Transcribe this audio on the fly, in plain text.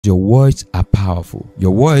Your words are powerful. Your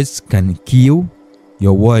words can kill.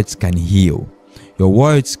 Your words can heal. Your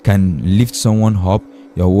words can lift someone up.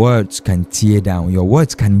 Your words can tear down. Your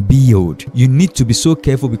words can build. You need to be so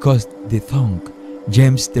careful because the tongue,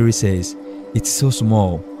 James 3 says, it's so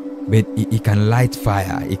small, but it can light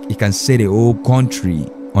fire. It can set a whole country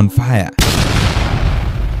on fire.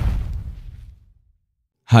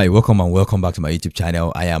 Hi, welcome back to my YouTube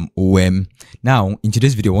channel. I am Uwem. Now, in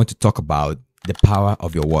today's video, I want to talk about the power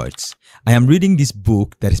of your words. I am reading this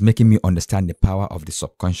book that is making me understand the power of the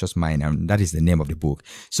subconscious mind, and that is the name of the book.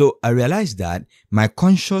 So I realized that my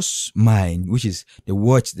conscious mind, which is the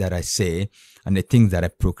words that I say and the things that I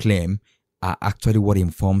proclaim, are actually what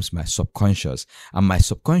informs my subconscious. And my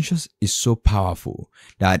subconscious is so powerful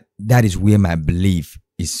that is where my belief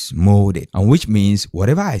is molded, and which means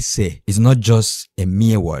whatever I say is not just a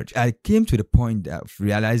mere word. I came to the point of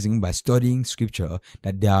realizing by studying scripture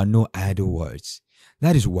that there are no idle words.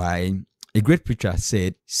 That is why a great preacher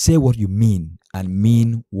said, say what you mean and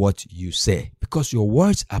mean what you say, because your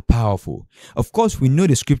words are powerful. Of course, we know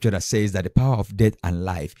the scripture that says that the power of death and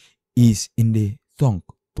life is in the tongue.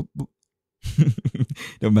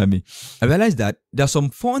 Don't mind me. I realized that there are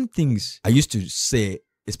some fun things I used to say,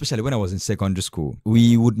 especially when I was in secondary school.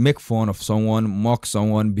 We would make fun of someone, mock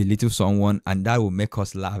someone, belittle someone, and that would make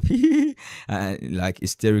us laugh like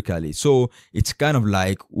hysterically. So it's kind of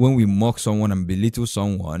like when we mock someone and belittle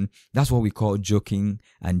someone, that's what we call joking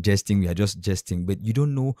and jesting. We are just jesting, but you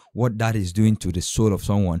don't know what that is doing to the soul of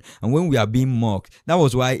someone. And when we are being mocked, that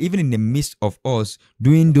was why even in the midst of us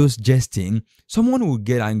doing those jesting, someone will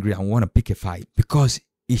get angry and want to pick a fight, because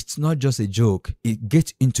it's not just a joke. It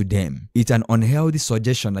gets into them. It's an unhealthy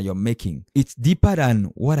suggestion that you're making. It's deeper than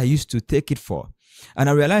what I used to take it for. And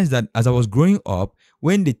I realized that as I was growing up,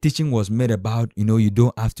 when the teaching was made about, you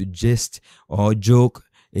don't have to jest or joke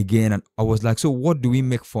again, and I was like, so what do we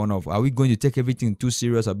make fun of? Are we going to take everything too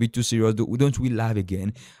serious or be too serious? Don't we laugh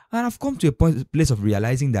again? And I've come to a place of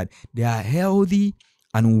realizing that there are healthy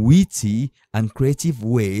and witty and creative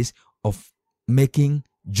ways of making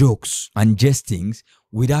jokes and jestings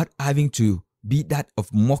without having to be that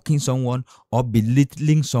of mocking someone or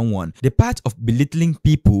belittling someone. The part of belittling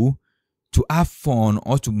people to have fun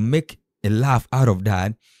or to make a laugh out of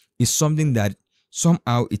that is something that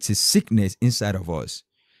somehow it's a sickness inside of us.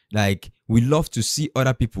 Like, we love to see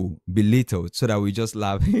other people belittled so that we just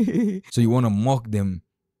laugh. So you want to mock them,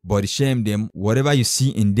 body shame them, whatever you see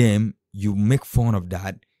in them, you make fun of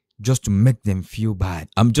that just to make them feel bad.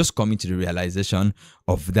 I'm just coming to the realization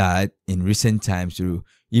of that in recent times to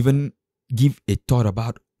even give a thought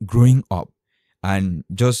about growing up and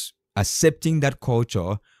just accepting that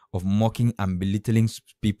culture of mocking and belittling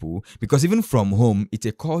people, because even from home, it's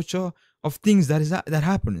a culture of things that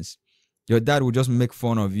happens. Your dad will just make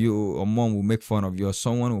fun of you, or mom will make fun of you, or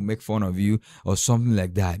someone will make fun of you, or something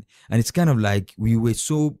like that. And it's kind of like we were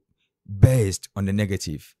so based on the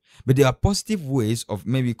negative. But there are positive ways of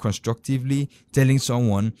maybe constructively telling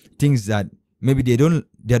someone things that maybe they're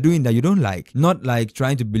doing that you don't like. Not like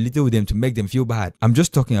trying to belittle them to make them feel bad. I'm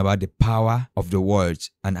just talking about the power of the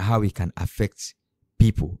words and how it can affect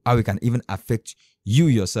people, how it can even affect you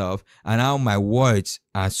yourself, and how my words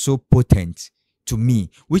are so potent to me,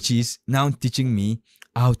 which is now teaching me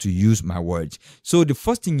how to use my words. So the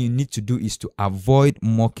first thing you need to do is to avoid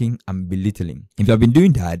mocking and belittling. If you have been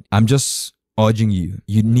doing that, I'm just urging you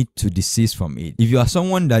need to desist from it. If you are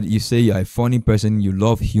someone that you say you're a funny person, you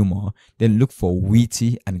love humor, then look for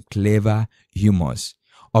witty and clever humors.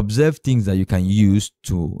 Observe things that you can use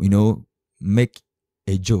to, make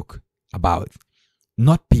a joke about.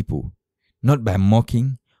 Not people, not by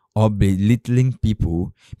mocking or belittling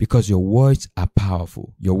people, because your words are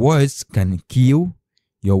powerful. Your words can kill.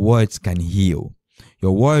 Your words can heal.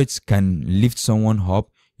 Your words can lift someone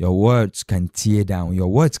up. Your words can tear down. Your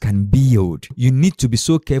words can build. You need to be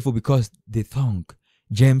so careful because the tongue,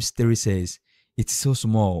 James 3 says, it's so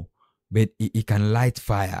small, but it can light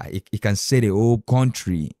fire. It can set a whole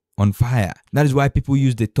country on fire. That is why people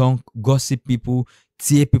use the tongue, gossip people,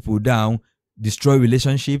 tear people down, destroy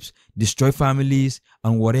relationships, destroy families,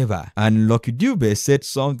 and whatever. And Lucky Dube said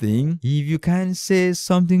something, if you can say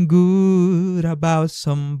something good about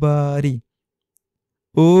somebody,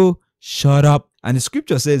 oh, shut up. And the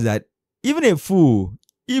scripture says that even a fool,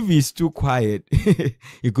 if he's too quiet,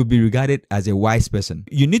 he could be regarded as a wise person.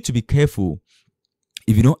 You need to be careful.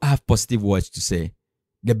 If you don't have positive words to say,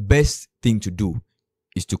 the best thing to do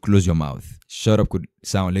is to close your mouth. Shut up could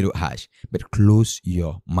sound a little harsh, but close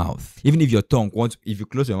your mouth. Even if you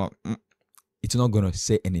close your mouth, it's not going to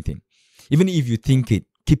say anything. Even if you think it,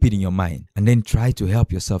 keep it in your mind and then try to help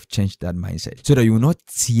yourself change that mindset so that you will not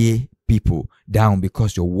tear people down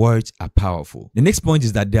because your words are powerful. The next point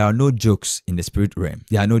is that there are no jokes in the spirit realm.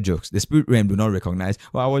 There are no jokes. The spirit realm do not recognize,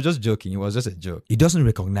 well, I was just joking. It was just a joke. It doesn't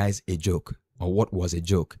recognize a joke or what was a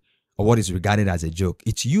joke or what is regarded as a joke.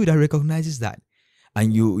 It's you that recognizes that.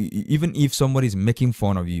 And you, even if somebody is making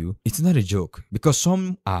fun of you, it's not a joke. Because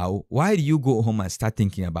somehow, why do you go home and start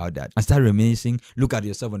thinking about that? And start reminiscing, look at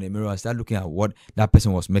yourself in the mirror and start looking at what that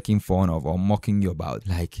person was making fun of or mocking you about.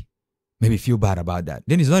 Like, maybe feel bad about that.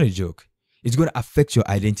 Then it's not a joke. It's going to affect your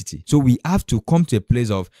identity. So we have to come to a place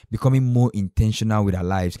of becoming more intentional with our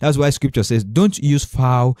lives. That's why scripture says, don't use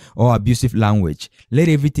foul or abusive language. Let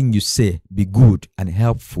everything you say be good and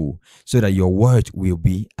helpful so that your word will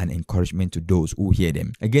be an encouragement to those who hear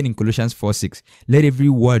them. Again, in Colossians 4:6, let every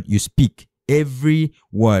word you speak, every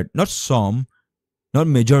word, not some, not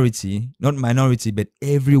majority, not minority, but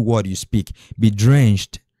every word you speak be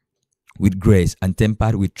drenched with grace and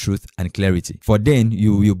tempered with truth and clarity. For then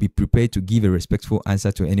you will be prepared to give a respectful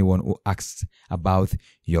answer to anyone who asks about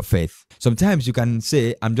your faith. Sometimes you can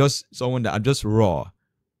say, I'm just raw.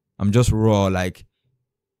 I'm just raw. Like,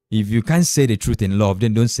 if you can't say the truth in love,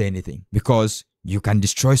 then don't say anything because you can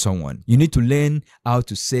destroy someone. You need to learn how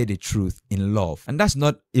to say the truth in love. And that's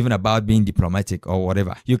not even about being diplomatic or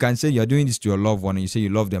whatever. You can say you're doing this to your loved one and you say you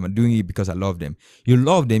love them. I'm doing it because I love them. You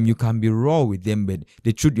love them. You can be raw with them, but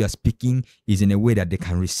the truth you are speaking is in a way that they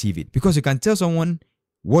can receive it. Because you can tell someone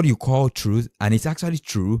what you call truth and it's actually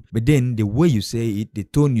true, but then the way you say it, the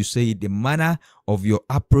tone you say it, the manner of your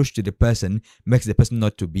approach to the person makes the person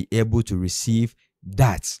not to be able to receive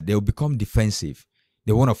that. They will become defensive.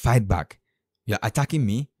 They want to fight back. You're attacking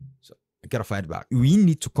me, so I gotta fight back. We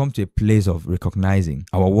need to come to a place of recognizing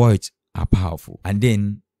our words are powerful. And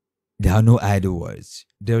then there are no idle words.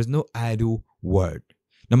 There is no idle word.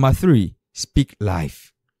 Number 3, speak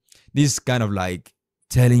life. This is kind of like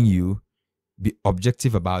telling you, be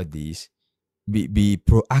objective about this, be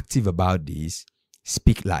proactive about this,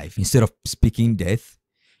 speak life. Instead of speaking death,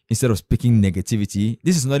 instead of speaking negativity.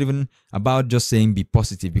 This is not even about just saying be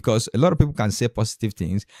positive, because a lot of people can say positive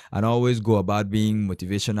things and always go about being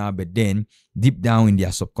motivational, but then deep down in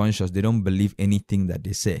their subconscious, they don't believe anything that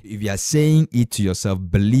they say. If you are saying it to yourself,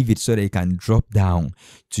 believe it so that it can drop down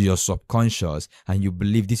to your subconscious and you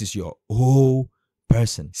believe this is your whole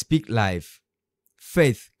person. Speak life.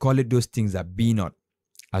 Faith, call it those things that be not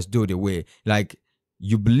as though they were. Like,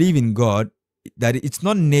 you believe in God, that it's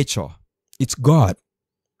not nature, it's God.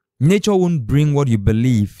 Nature won't bring what you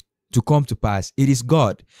believe to come to pass. It is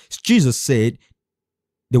God. Jesus said,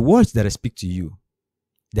 the words that I speak to you,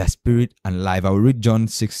 they are spirit and life. I will read John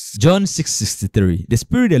 6:63. The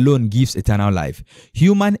spirit alone gives eternal life.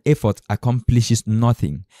 Human effort accomplishes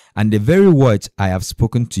nothing. And the very words I have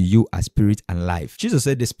spoken to you are spirit and life. Jesus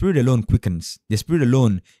said the spirit alone quickens. The spirit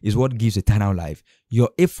alone is what gives eternal life.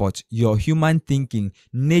 Your effort, your human thinking,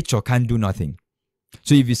 nature can't do nothing.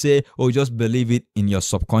 So if you say, oh, just believe it in your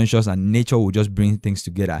subconscious and nature will just bring things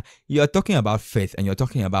together, you're talking about faith and you're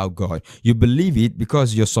talking about God. You believe it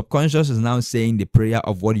because your subconscious is now saying the prayer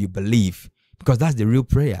of what you believe, because that's the real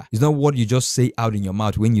prayer. It's not what you just say out in your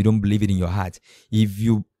mouth when you don't believe it in your heart. If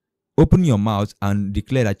you open your mouth and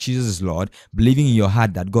declare that Jesus is Lord, believing in your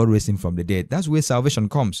heart that God raised him from the dead, that's where salvation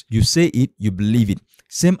comes. You say it, you believe it.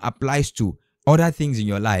 Same applies to other things in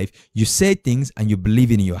your life. You say things and you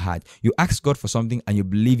believe it in your heart. You ask God for something and you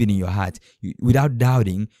believe it in your heart. Without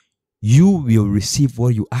doubting, you will receive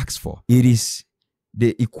what you ask for. It is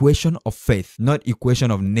the equation of faith, not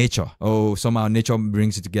equation of nature. Oh, somehow nature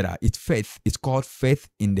brings it together. It's faith. It's called faith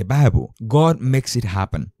in the Bible. God makes it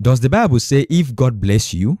happen. Does the Bible say if God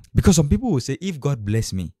bless you? Because some people will say, if God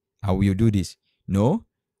bless me, I will do this. No.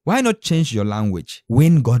 Why not change your language?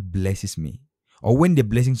 When God blesses me, or when the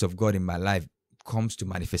blessings of God in my life comes to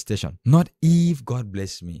manifestation. Not if God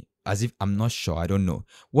bless me, as if I'm not sure, I don't know.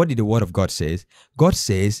 What did the word of God say? God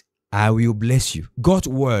says, I will bless you. God's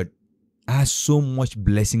word has so much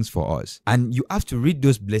blessings for us. And you have to read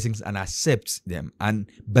those blessings and accept them and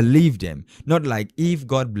believe them. Not like, if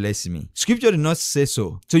God bless me. Scripture did not say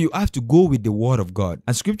so. So you have to go with the word of God.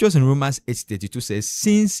 And scriptures in Romans 8:32 says,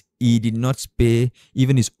 since he did not spare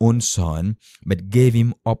even his own son, but gave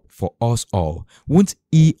him up for us all, won't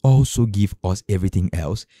he also give us everything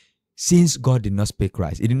else? Since God did not spare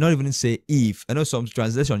Christ. It did not even say if. I know some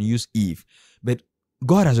translations use if. But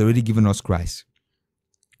God has already given us Christ.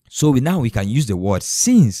 So now we can use the word,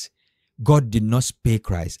 since God did not spare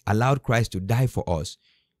Christ, allowed Christ to die for us.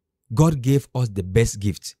 God gave us the best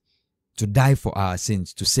gift, to die for our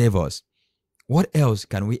sins, to save us. What else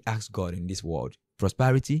can we ask God in this world?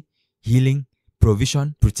 Prosperity, healing,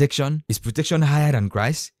 provision, protection? Is protection higher than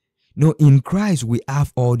Christ? No, in Christ we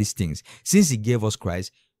have all these things. Since he gave us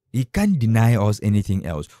Christ, he can't deny us anything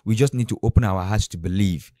else. We just need to open our hearts to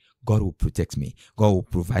believe God will protect me. God will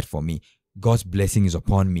provide for me. God's blessing is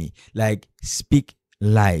upon me. Like, speak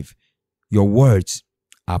life. Your words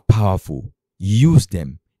are powerful. Use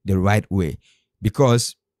them the right way,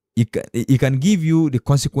 because it can give you the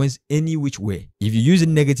consequence any which way. If you use it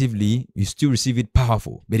negatively, you still receive it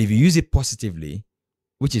powerful. But if you use it positively,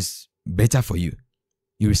 which is better for you,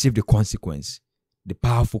 you receive the consequence, the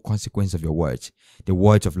powerful consequence of your words, the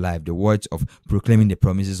words of life, the words of proclaiming the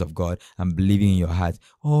promises of God and believing in your heart.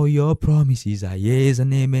 Oh, your promises are yes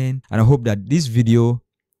and amen. And I hope that this video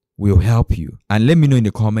will help you. And let me know in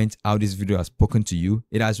the comments how this video has spoken to you.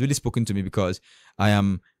 It has really spoken to me, because I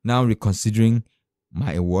am now reconsidering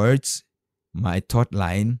my words, my thought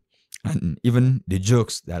line, and even the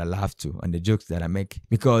jokes that I laugh to and the jokes that I make.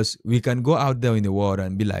 Because we can go out there in the world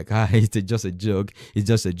and be like, it's just a joke. It's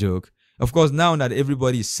just a joke. Of course, now that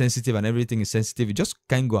everybody is sensitive and everything is sensitive, you just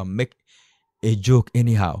can't go and make a joke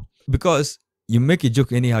anyhow. Because you make a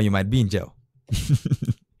joke anyhow, you might be in jail.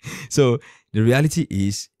 So the reality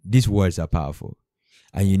is, these words are powerful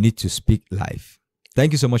and you need to speak life.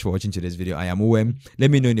 Thank you so much for watching today's video. I am Uwem. Let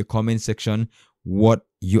me know in the comment section what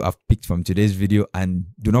you have picked from today's video, and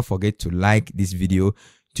do not forget to like this video,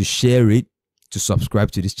 to share it, to subscribe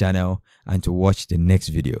to this channel, and to watch the next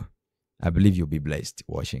video. I believe you'll be blessed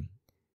watching.